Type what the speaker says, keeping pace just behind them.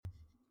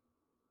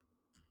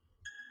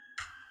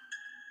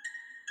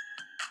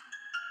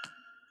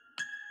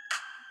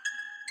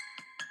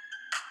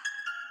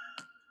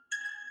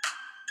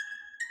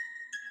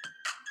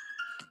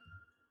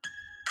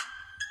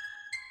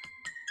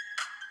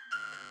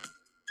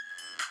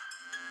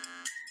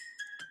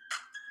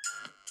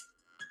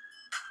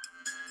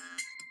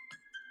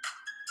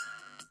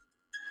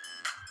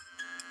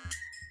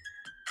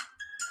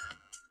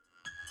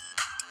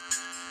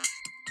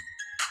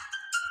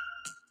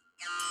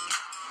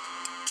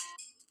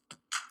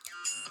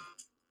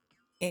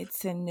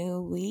It's a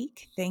new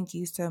week. Thank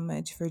you so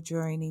much for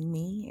joining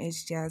me.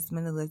 It's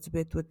Jasmine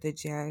Elizabeth with the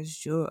Jazz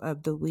Jewel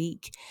of the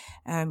Week.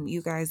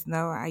 You guys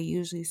know I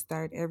usually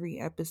start every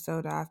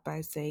episode off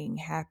by saying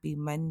Happy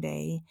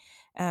Monday,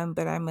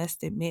 but I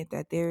must admit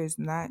that there is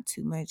not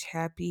too much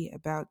happy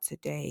about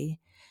today.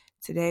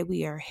 Today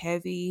we are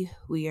heavy,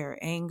 we are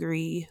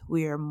angry,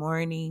 we are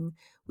mourning,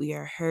 we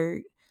are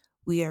hurt,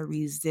 we are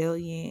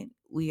resilient,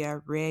 we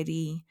are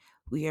ready,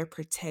 we are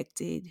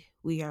protected,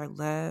 we are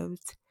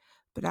loved.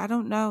 But I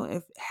don't know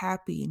if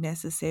happy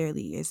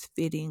necessarily is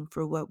fitting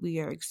for what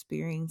we are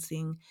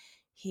experiencing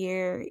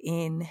here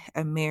in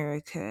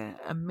America.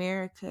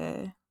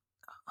 America,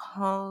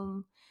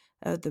 home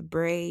of the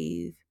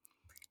brave,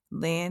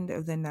 land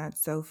of the not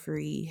so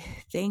free.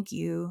 Thank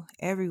you,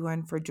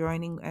 everyone, for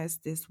joining us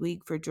this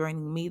week, for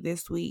joining me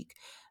this week.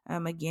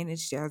 Again,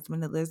 it's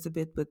Jasmine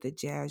Elizabeth with the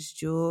Jazz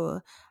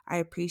Jewel. I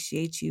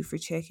appreciate you for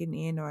checking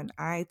in on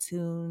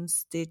iTunes,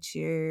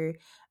 Stitcher,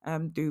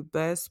 through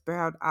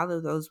Buzzsprout, all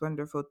of those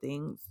wonderful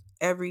things.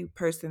 Every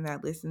person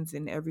that listens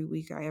in every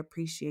week, I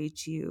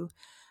appreciate you.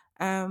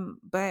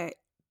 But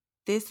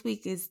this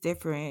week is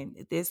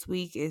different. This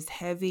week is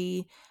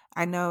heavy.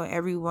 I know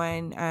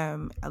everyone,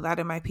 a lot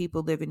of my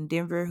people live in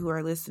Denver who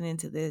are listening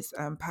to this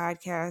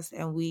podcast,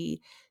 and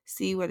we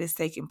see what is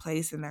taking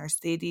place in our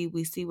city.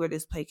 We see what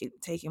is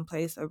taking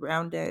place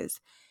around us,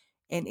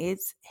 and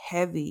it's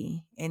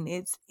heavy and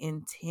it's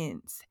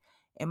intense.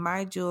 And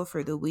my jewel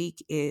for the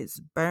week is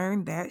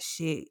burn that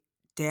shit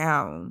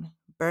down.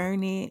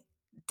 Burn it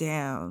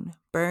down.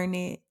 Burn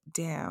it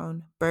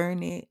down.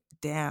 Burn it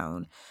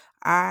down.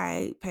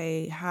 I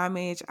pay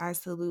homage. I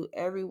salute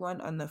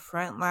everyone on the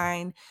front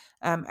line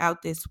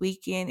out this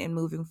weekend and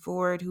moving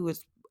forward who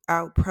is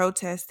out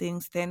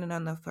protesting, standing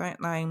on the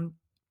front line,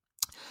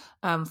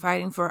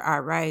 fighting for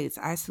our rights.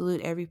 I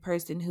salute every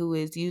person who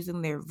is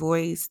using their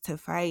voice to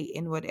fight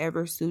in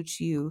whatever suits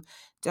you.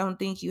 Don't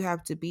think you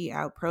have to be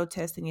out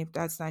protesting if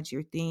that's not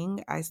your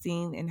thing. I've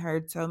seen and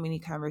heard so many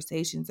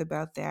conversations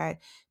about that.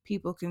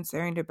 People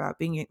concerned about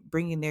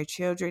bringing their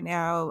children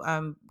out,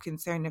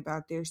 concerned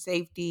about their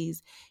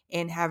safeties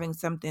and having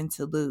something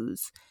to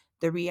lose.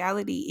 The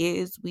reality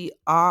is we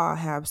all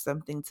have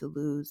something to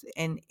lose.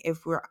 And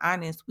if we're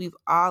honest, we've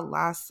all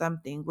lost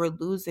something. We're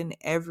losing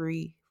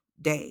every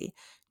day.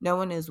 No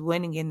one is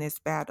winning in this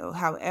battle.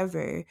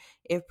 However,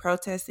 if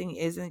protesting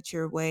isn't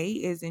your way,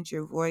 isn't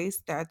your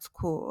voice, that's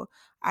cool.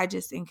 I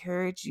just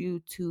encourage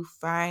you to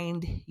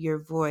find your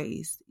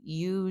voice,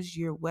 use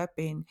your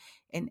weapon,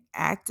 and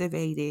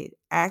activate it.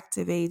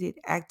 Activate it,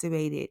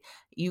 activate it.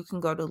 You can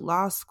go to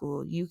law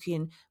school. You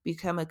can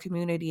become a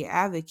community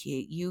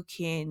advocate. You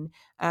can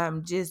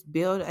just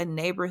build a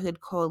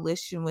neighborhood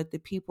coalition with the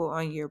people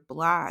on your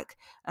block.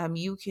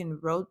 You can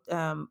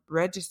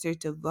register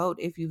to vote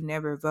if you've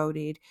never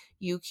voted.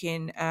 You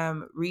can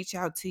reach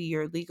out to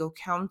your legal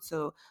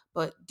counsel,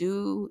 but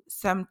do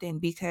something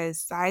because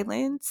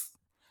silence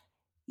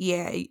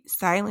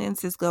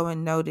is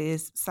going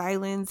noticed.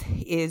 Silence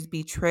is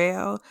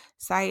betrayal.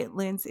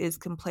 Silence is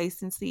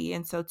complacency.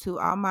 And so, to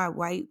all my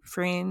white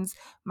friends,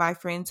 my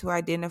friends who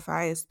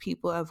identify as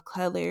people of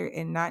color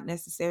and not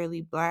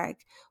necessarily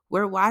Black,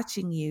 we're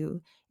watching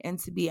you. And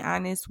to be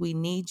honest, we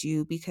need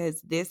you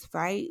because this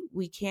fight,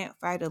 we can't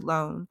fight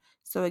alone.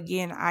 So,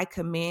 again, I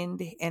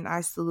commend and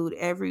I salute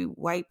every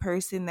white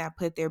person that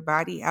put their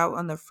body out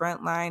on the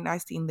front line.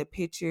 I've seen the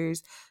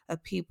pictures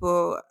of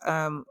people,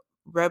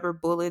 rubber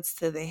bullets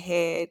to the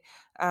head,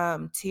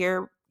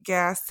 tear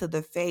gas to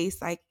the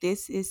face. Like,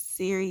 this is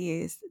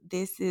serious.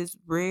 This is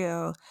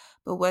real.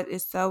 But what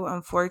is so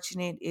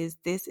unfortunate is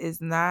this is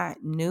not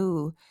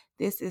new.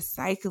 This is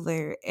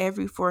secular.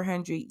 Every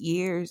 400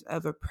 years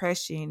of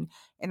oppression.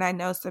 And I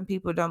know some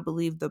people don't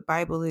believe the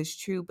Bible is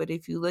true, but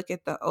if you look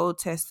at the Old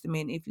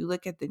Testament, if you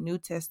look at the New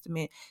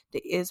Testament,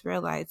 the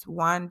Israelites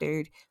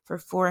wandered for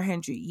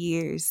 400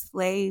 years.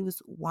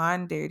 Slaves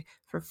wandered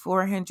for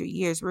 400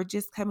 years. We're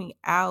just coming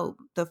out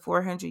the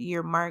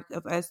 400-year mark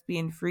of us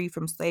being free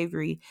from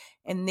slavery.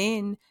 And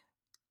then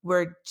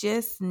we're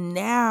just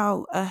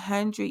now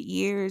 100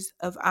 years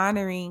of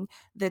honoring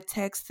the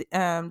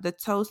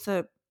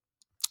Tulsa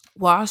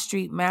Wall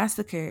Street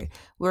Massacre,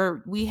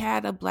 where we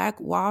had a Black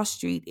Wall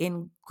Street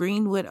in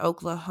Greenwood,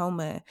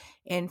 Oklahoma.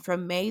 And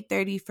from May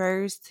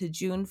 31st to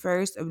June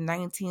 1st of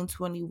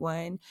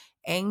 1921,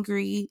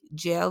 angry,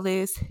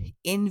 jealous,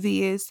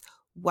 envious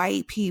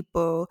white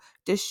people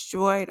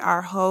destroyed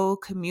our whole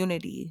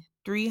community.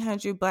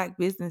 300 Black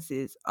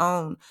businesses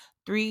owned,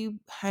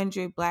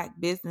 300 Black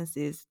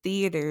businesses,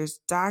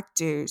 theaters,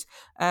 doctors.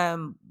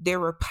 There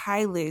were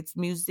pilots,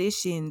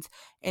 musicians,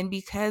 and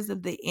because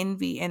of the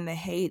envy and the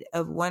hate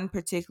of one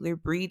particular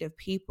breed of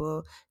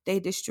people, they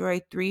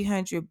destroyed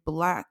 300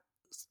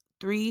 blocks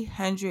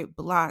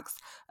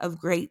of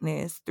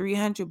greatness,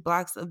 300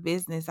 blocks of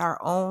business, our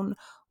own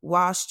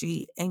Wall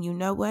Street. And you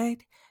know what?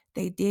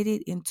 They did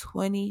it in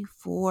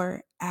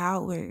 24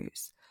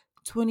 hours.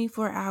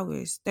 24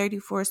 hours,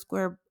 35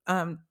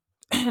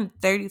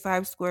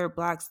 square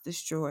blocks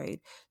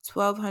destroyed,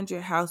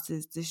 1,200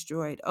 houses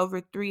destroyed,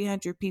 over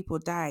 300 people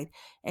died.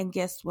 And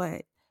guess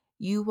what?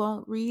 You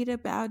won't read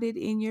about it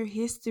in your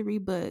history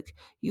book.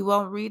 You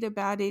won't read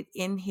about it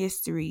in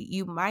history.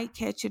 You might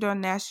catch it on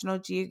National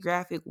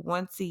Geographic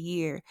once a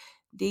year.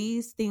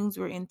 These things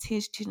were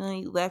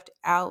intentionally left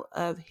out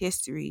of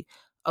history.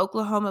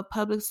 Oklahoma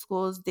public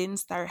schools didn't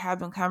start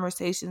having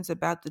conversations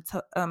about the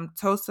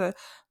Tulsa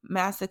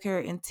massacre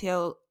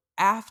until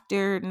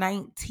after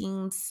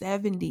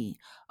 1970,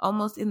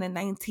 almost in the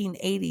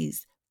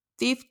 1980s,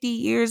 50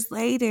 years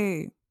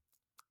later.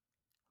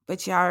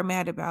 But y'all are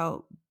mad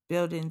about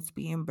buildings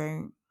being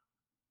burnt.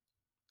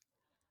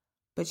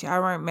 But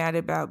y'all weren't mad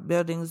about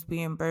buildings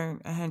being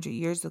burnt 100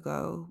 years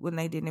ago when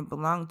they didn't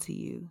belong to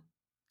you.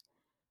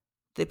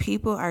 The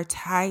people are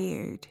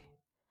tired.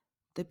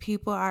 The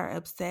people are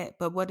upset.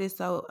 But what is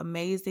so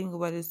amazing,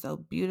 what is so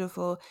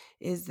beautiful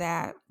is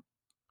that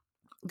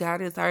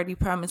God has already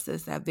promised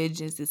us that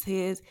vengeance is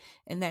his,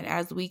 and that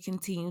as we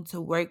continue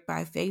to work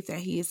by faith, that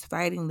he is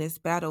fighting this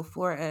battle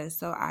for us.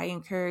 So I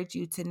encourage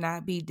you to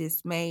not be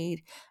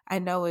dismayed. I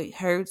know it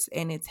hurts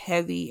and it's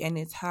heavy and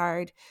it's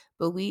hard,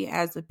 but we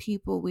as a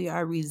people, we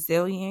are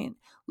resilient.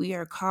 We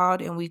are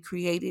called and we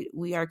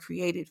are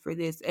created for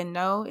this. And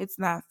no, it's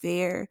not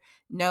fair.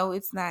 No,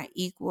 it's not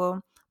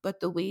equal. But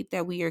the weight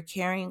that we are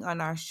carrying on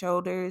our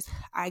shoulders,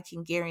 I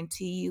can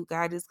guarantee you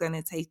God is going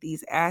to take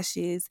these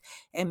ashes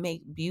and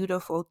make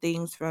beautiful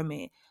things from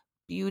it,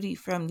 beauty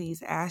from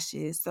these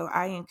ashes. So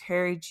I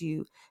encourage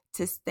you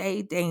to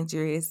stay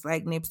dangerous,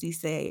 like Nipsey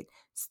said.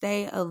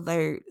 Stay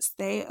alert,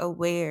 stay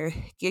aware,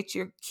 get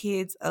your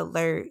kids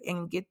alert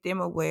and get them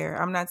aware.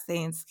 I'm not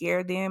saying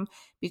scare them,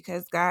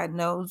 because God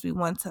knows we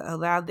want to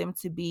allow them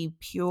to be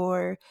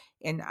pure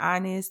and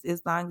honest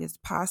as long as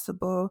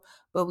possible.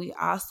 But we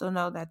also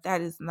know that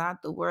that is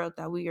not the world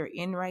that we are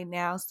in right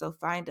now. So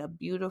find a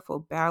beautiful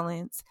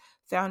balance.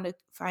 Find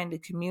a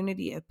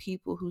community of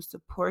people who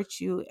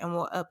support you and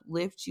will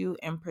uplift you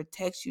and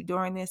protect you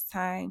during this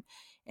time.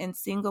 And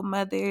single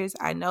mothers,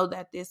 I know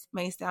that this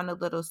may sound a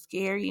little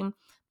scary,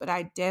 but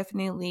I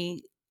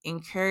definitely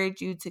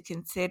encourage you to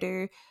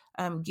consider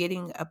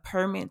getting a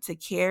permit to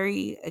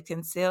carry, a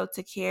concealed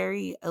to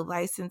carry, a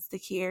license to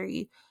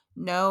carry.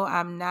 No,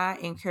 I'm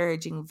not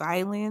encouraging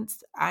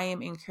violence. I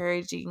am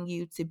encouraging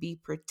you to be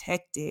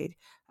protected.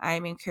 I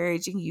am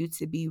encouraging you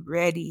to be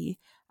ready.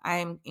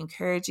 I'm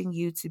encouraging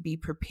you to be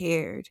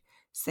prepared.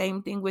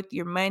 Same thing with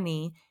your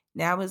money.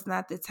 Now is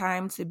not the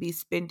time to be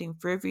spending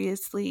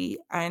frivolously.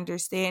 I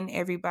understand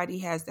everybody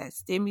has that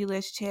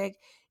stimulus check.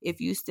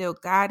 If you still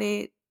got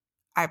it,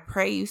 I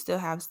pray you still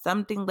have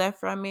something left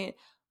from it.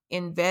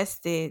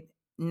 Invest it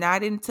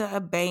not into a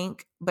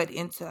bank, but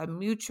into a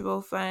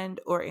mutual fund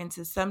or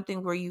into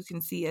something where you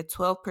can see a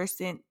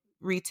 12%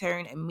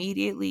 return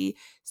immediately,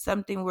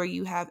 something where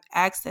you have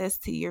access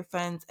to your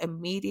funds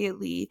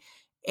immediately.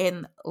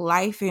 And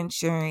life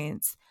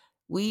insurance.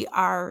 We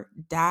are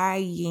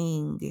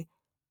dying.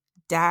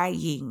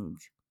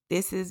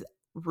 This is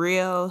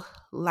real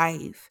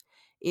life.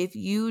 If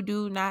you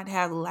do not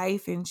have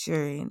life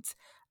insurance,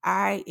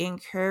 I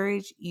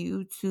encourage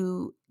you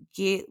to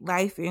get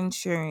life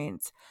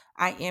insurance.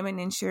 I am an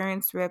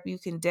insurance rep. You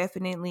can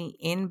definitely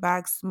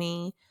inbox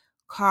me,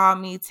 call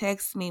me,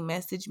 text me,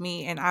 message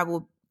me, and I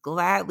will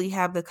gladly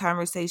have the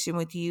conversation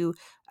with you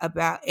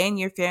about and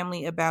your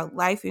family about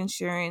life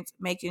insurance,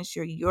 making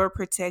sure you're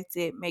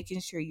protected, making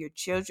sure your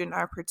children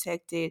are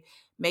protected,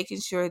 making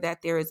sure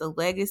that there is a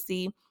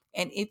legacy.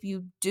 And if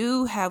you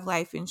do have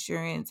life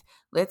insurance,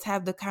 let's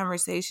have the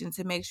conversation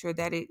to make sure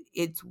that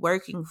it's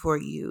working for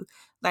you.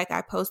 Like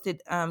I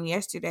posted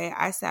yesterday,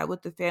 I sat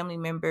with a family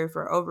member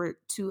for over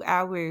 2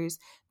 hours.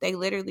 They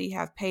literally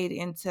have paid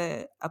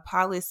into a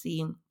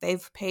policy.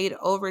 They've paid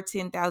over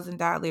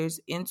 $10,000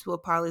 into a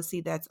policy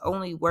that's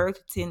only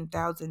worth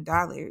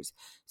 $10,000.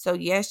 So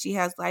yes, she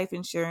has life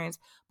insurance,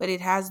 but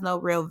it has no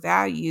real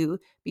value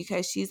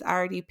because she's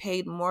already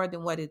paid more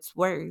than what it's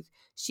worth.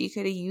 She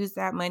could have used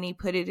that money,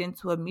 put it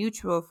into a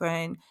mutual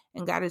fund,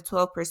 and got a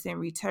 12%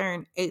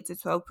 return, 8 to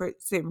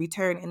 12%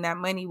 return, and that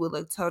money would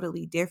look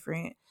totally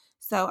different.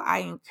 So I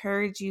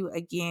encourage you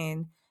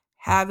again,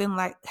 have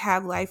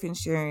life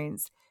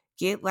insurance,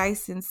 get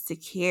licensed to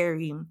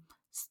carry,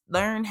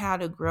 learn how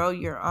to grow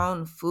your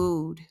own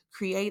food,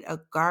 create a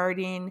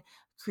garden,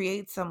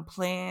 create some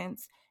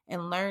plants,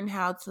 and learn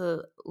how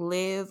to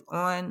live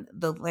on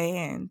the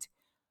land.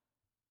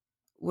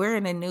 We're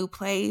in a new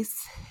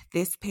place.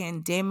 This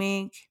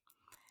pandemic,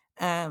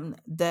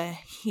 the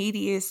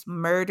hideous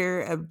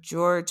murder of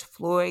George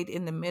Floyd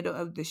in the middle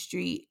of the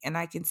street. And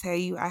I can tell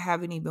you, I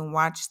haven't even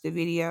watched the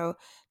video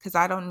because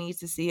I don't need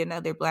to see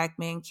another Black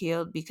man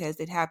killed because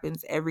it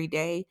happens every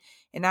day.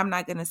 And I'm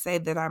not going to say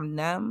that I'm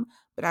numb,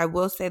 but I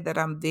will say that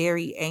I'm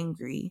very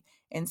angry.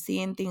 And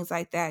seeing things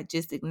like that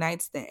just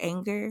ignites the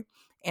anger.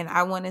 And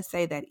I want to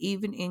say that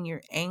even in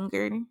your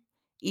anger,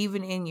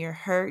 even in your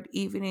hurt,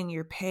 even in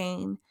your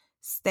pain,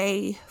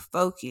 stay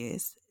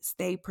focused,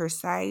 stay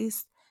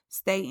precise,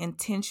 stay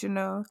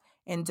intentional,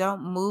 and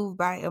don't move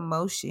by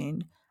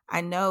emotion. I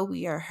know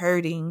we are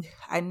hurting.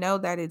 I know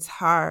that it's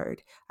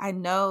hard. I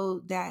know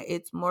that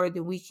it's more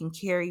than we can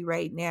carry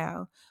right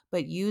now.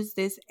 But use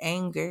this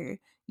anger,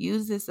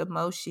 use this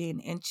emotion,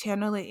 and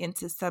channel it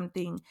into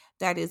something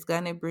that is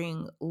going to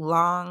bring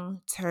long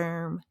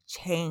term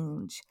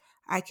change.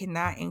 I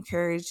cannot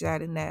encourage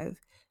that enough.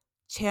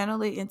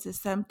 Channel it into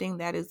something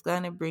that is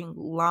going to bring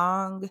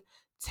long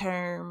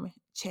term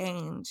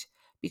change.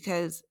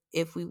 Because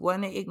if we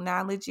want to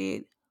acknowledge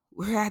it,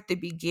 we're at the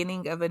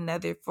beginning of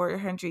another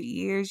 400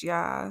 years,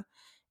 y'all.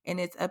 And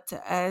it's up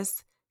to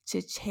us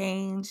to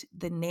change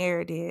the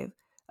narrative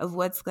of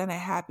what's going to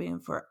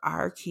happen for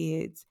our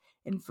kids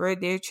and for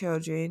their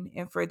children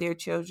and for their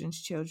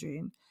children's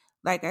children.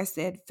 Like I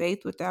said,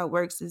 faith without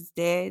works is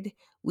dead.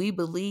 We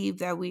believe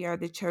that we are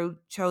the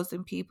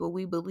chosen people.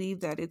 We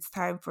believe that it's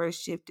time for a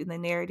shift in the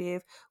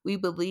narrative. We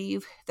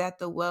believe that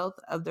the wealth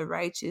of the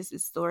righteous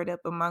is stored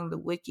up among the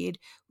wicked.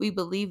 We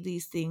believe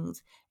these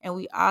things. And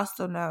we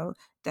also know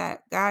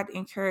that God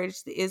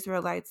encouraged the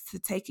Israelites to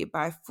take it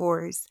by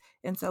force.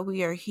 And so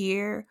we are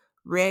here,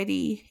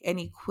 ready and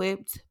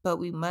equipped, but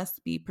we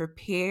must be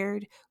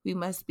prepared. We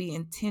must be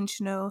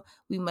intentional.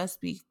 We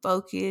must be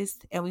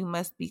focused, and we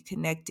must be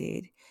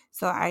connected.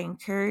 So I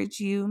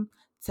encourage you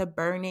to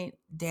burn it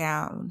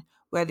down,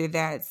 whether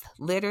that's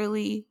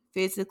literally,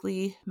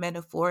 physically,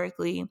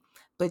 metaphorically.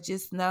 But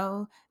just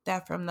know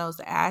that from those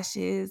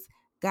ashes,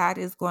 God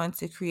is going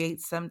to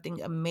create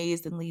something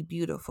amazingly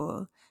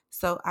beautiful.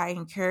 So I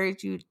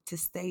encourage you to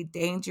stay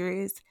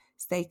dangerous,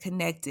 stay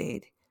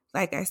connected.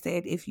 Like I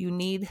said, if you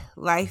need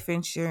life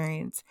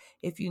insurance,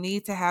 if you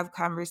need to have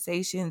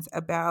conversations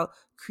about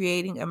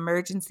creating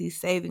emergency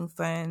saving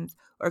funds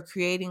or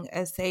creating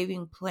a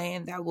saving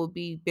plan that will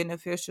be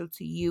beneficial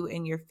to you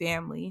and your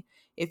family,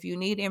 if you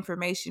need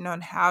information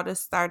on how to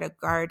start a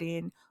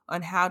garden,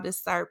 on how to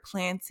start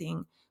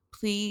planting,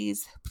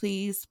 please,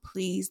 please,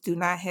 please do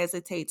not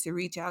hesitate to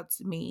reach out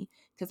to me,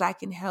 because I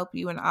can help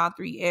you in all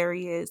three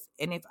areas.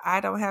 And if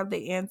I don't have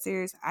the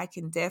answers, I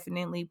can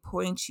definitely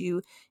point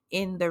you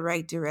in the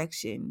right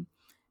direction.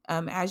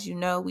 As you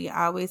know, we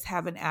always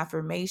have an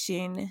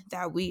affirmation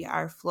that we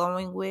are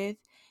flowing with.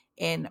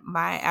 And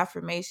my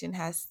affirmation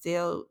has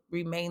still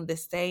remained the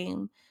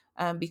same,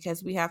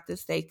 because we have to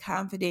stay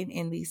confident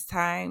in these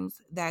times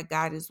that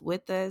God is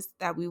with us,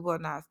 that we will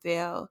not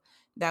fail,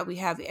 that we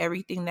have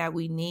everything that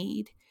we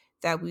need,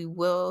 that we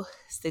will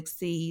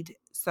succeed.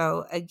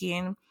 So,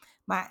 again,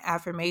 my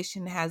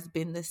affirmation has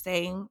been the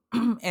same,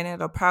 and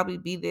it'll probably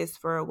be this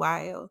for a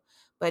while,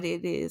 but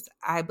it is: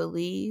 I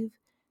believe,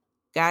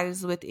 God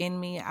is within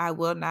me, I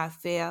will not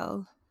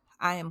fail,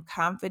 I am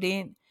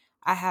confident,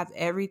 I have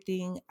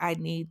everything I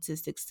need to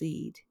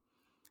succeed.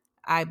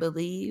 I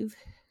believe,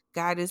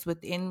 God is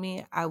within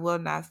me, I will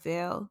not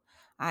fail,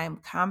 I am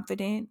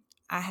confident,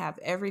 I have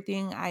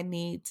everything I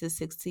need to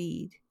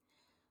succeed.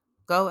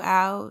 Go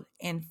out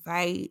and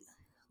fight,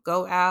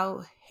 go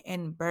out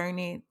and burn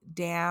it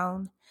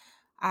down.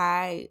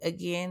 I,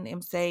 again,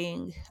 am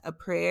saying a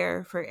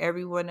prayer for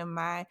every one of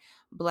my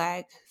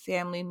Black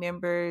family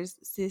members,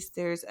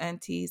 sisters,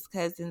 aunties,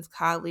 cousins,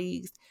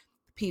 colleagues,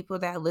 people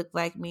that look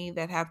like me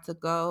that have to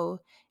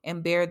go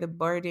and bear the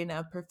burden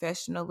of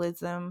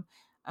professionalism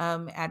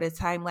at a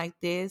time like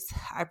this.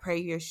 I pray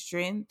your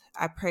strength.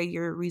 I pray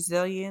your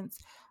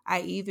resilience.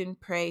 I even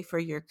pray for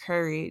your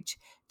courage,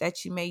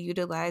 that you may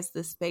utilize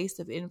the space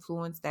of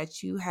influence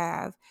that you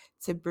have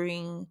to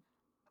bring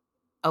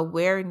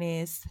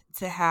awareness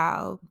to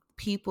how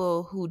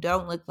people who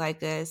don't look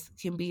like us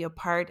can be a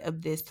part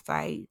of this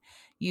fight.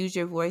 Use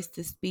your voice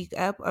to speak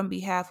up on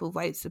behalf of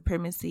white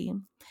supremacy.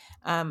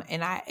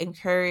 And I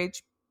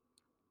encourage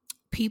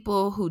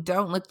people who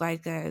don't look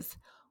like us,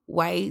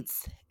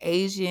 whites,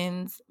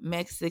 Asians,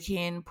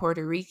 Mexican,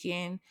 Puerto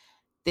Rican,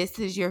 this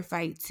is your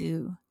fight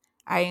too.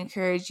 I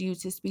encourage you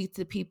to speak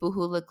to people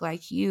who look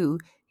like you,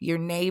 your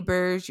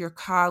neighbors, your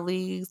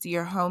colleagues,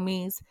 your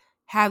homies.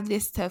 Have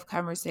this tough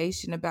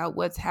conversation about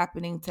what's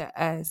happening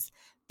to us,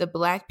 the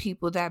Black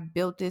people that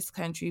built this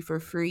country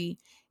for free.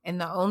 And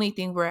the only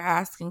thing we're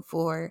asking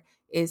for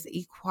is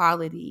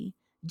equality,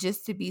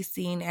 just to be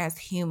seen as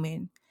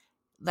human.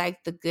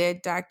 Like the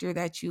good doctor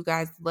that you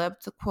guys love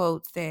to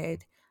quote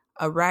said,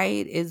 a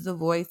riot is the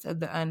voice of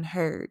the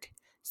unheard.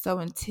 So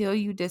until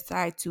you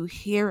decide to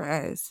hear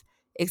us,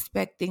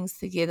 expect things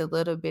to get a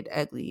little bit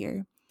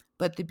uglier.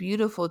 But the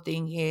beautiful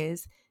thing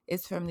is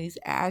from these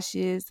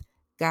ashes,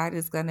 God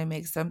is going to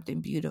make something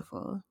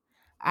beautiful.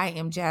 I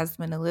am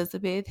Jasmine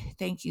Elizabeth.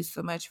 Thank you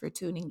so much for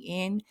tuning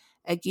in.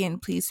 Again,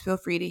 please feel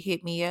free to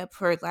hit me up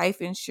for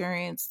life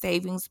insurance,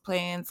 savings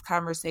plans,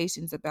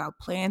 conversations about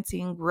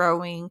planting,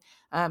 growing,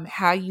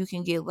 how you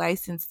can get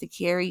licensed to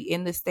carry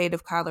in the state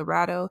of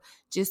Colorado.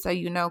 Just so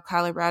you know,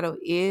 Colorado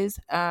is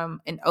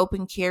an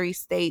open carry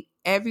state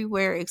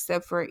everywhere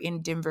except for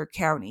in Denver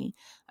County.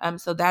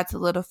 So that's a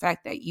little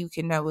fact that you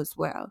can know as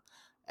well.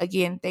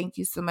 Again, thank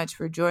you so much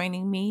for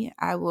joining me.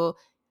 I will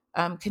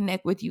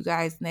connect with you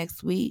guys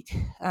next week.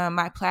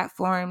 My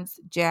platforms,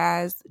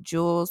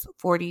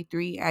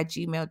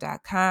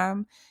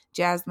 jazzjules43@gmail.com,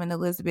 Jasmine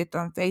Elizabeth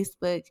on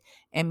Facebook,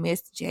 and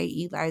Miss J.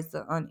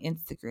 Eliza on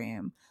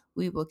Instagram.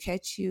 We will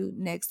catch you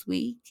next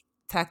week.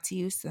 Talk to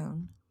you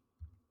soon.